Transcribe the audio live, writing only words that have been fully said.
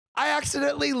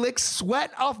accidentally licked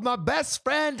sweat off my best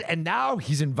friend, and now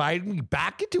he's inviting me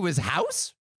back into his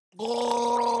house?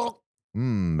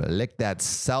 Lick that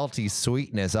salty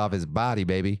sweetness off his body,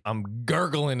 baby. I'm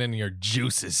gurgling in your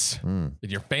juices, in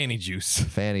your fanny juice.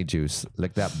 Fanny juice.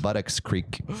 Lick that buttocks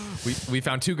creak. We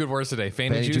found 2 good words today: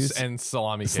 fanny juice and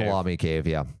salami cave. Salami cave,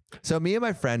 yeah. So me and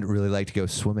my friend really like to go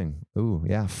swimming. Ooh,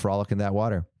 yeah, frolic in that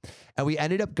water. And we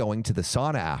ended up going to the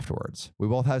sauna afterwards. We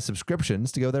both have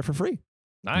subscriptions to go there for free.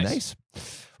 Nice.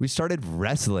 We started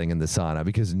wrestling in the sauna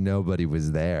because nobody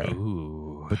was there.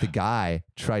 Ooh. But the guy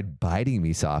tried biting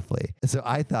me softly. So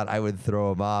I thought I would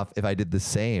throw him off if I did the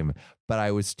same, but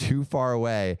I was too far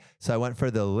away. So I went for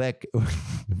the lick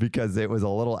because it was a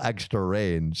little extra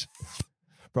range.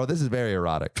 Bro, this is very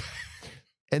erotic.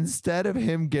 Instead of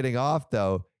him getting off,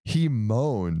 though, he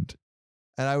moaned.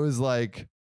 And I was like,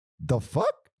 the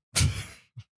fuck?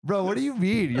 Bro, what do you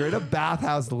mean? You're in a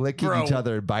bathhouse licking each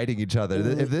other and biting each other.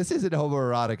 If this isn't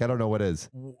homoerotic, I don't know what is.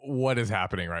 What is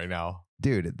happening right now?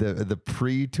 Dude, the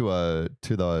pre to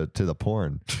the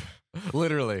porn.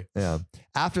 Literally. Yeah.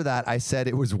 After that, I said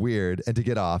it was weird and to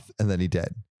get off, and then he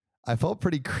did. I felt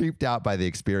pretty creeped out by the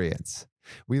experience.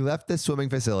 We left the swimming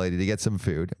facility to get some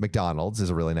food. McDonald's is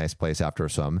a really nice place after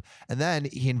a swim. And then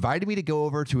he invited me to go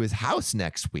over to his house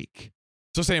next week.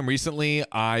 So Sam, recently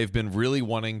I've been really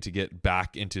wanting to get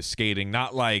back into skating,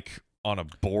 not like on a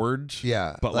board.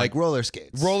 Yeah, but like roller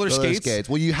skates. Roller skates.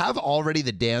 Well, you have already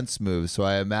the dance moves, so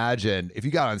I imagine if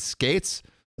you got on skates,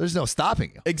 there's no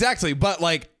stopping you. Exactly. But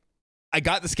like, I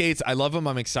got the skates. I love them.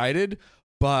 I'm excited.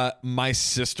 But my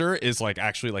sister is like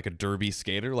actually like a derby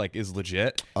skater, like is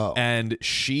legit. Oh. And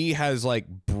she has like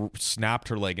snapped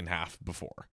her leg in half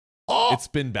before. Oh, it's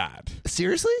been bad.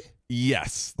 Seriously?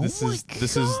 Yes. This is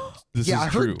I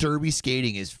true. heard derby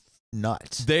skating is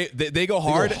nuts. They go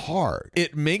hard. They go hard.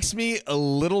 It makes me a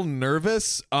little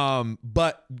nervous.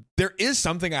 But there is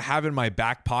something I have in my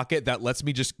back pocket that lets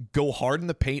me just go hard in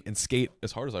the paint and skate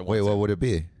as hard as I want. Wait, what would it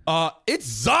be?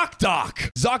 It's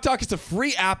ZocDoc. ZocDoc is a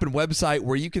free app and website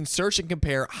where you can search and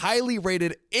compare highly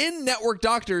rated in-network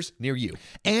doctors near you.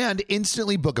 And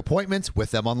instantly book appointments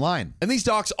with them online. And these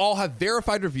docs all have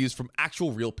verified reviews from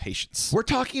actual real patients. We're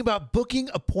talking about booking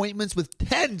appointments with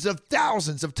tens of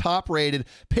thousands of top-rated,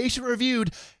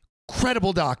 patient-reviewed,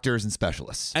 credible doctors and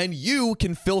specialists. And you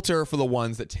can filter for the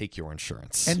ones that take your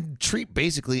insurance. And treat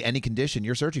basically any condition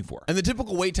you're searching for. And the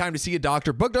typical wait time to see a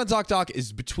doctor booked on ZocDoc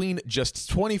is between just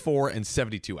 24 and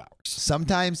 72 hours.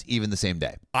 Sometimes even the same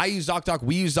day. I use ZocDoc,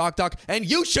 we use ZocDoc, and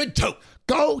you should too.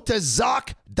 Go to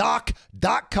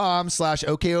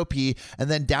ZocDoc.com/OKOP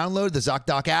and then download the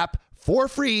ZocDoc app for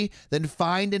free. Then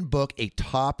find and book a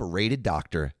top-rated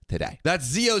doctor today. That's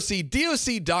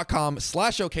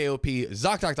ZocDoc.com/OKOP,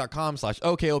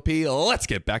 ZocDoc.com/OKOP. Let's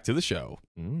get back to the show.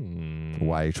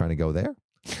 Why are you trying to go there?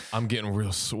 I'm getting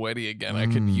real sweaty again. I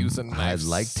could use a knife. I'd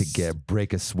like to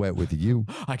break a sweat with you.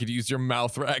 I could use your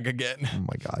mouth rag again. Oh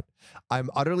my God.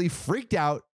 I'm utterly freaked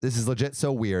out. This is legit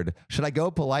so weird. Should I go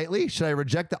politely? Should I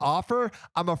reject the offer?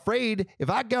 I'm afraid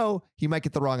if I go, he might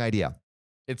get the wrong idea.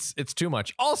 It's too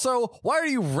much. Also, why are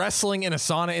you wrestling in a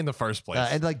sauna in the first place?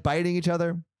 And like biting each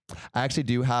other. I actually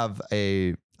do have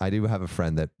a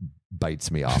friend that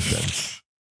bites me often.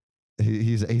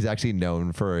 He's actually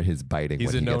known for his biting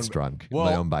when he gets drunk.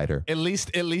 My own biter. At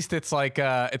least it's like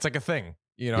a thing.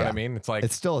 You know what I mean? It's like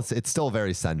it's still a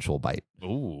very sensual bite.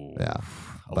 Ooh. Yeah.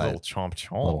 A little chomp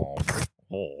chomp.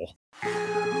 Oh.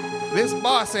 This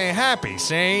boss ain't happy,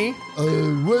 see?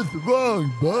 What's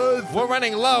wrong, bud? We're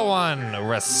running low on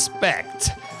respect.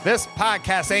 This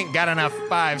podcast ain't got enough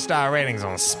 5-star ratings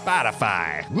on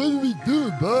Spotify. What do we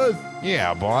do, bud?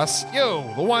 Yeah, boss. You,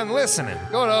 the one listening.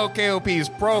 Go to OKOP's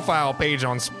profile page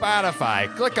on Spotify.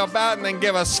 Click about and then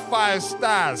give us 5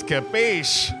 stars,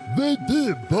 capiche? They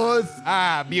did, boss.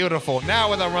 Ah, beautiful. Now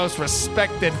we're the most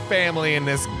respected family in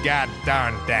this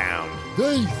goddamn town.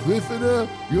 Thanks, listener.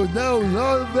 You're now an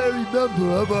honorary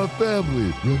member of our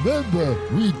family. Remember,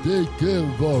 we take care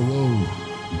of our own.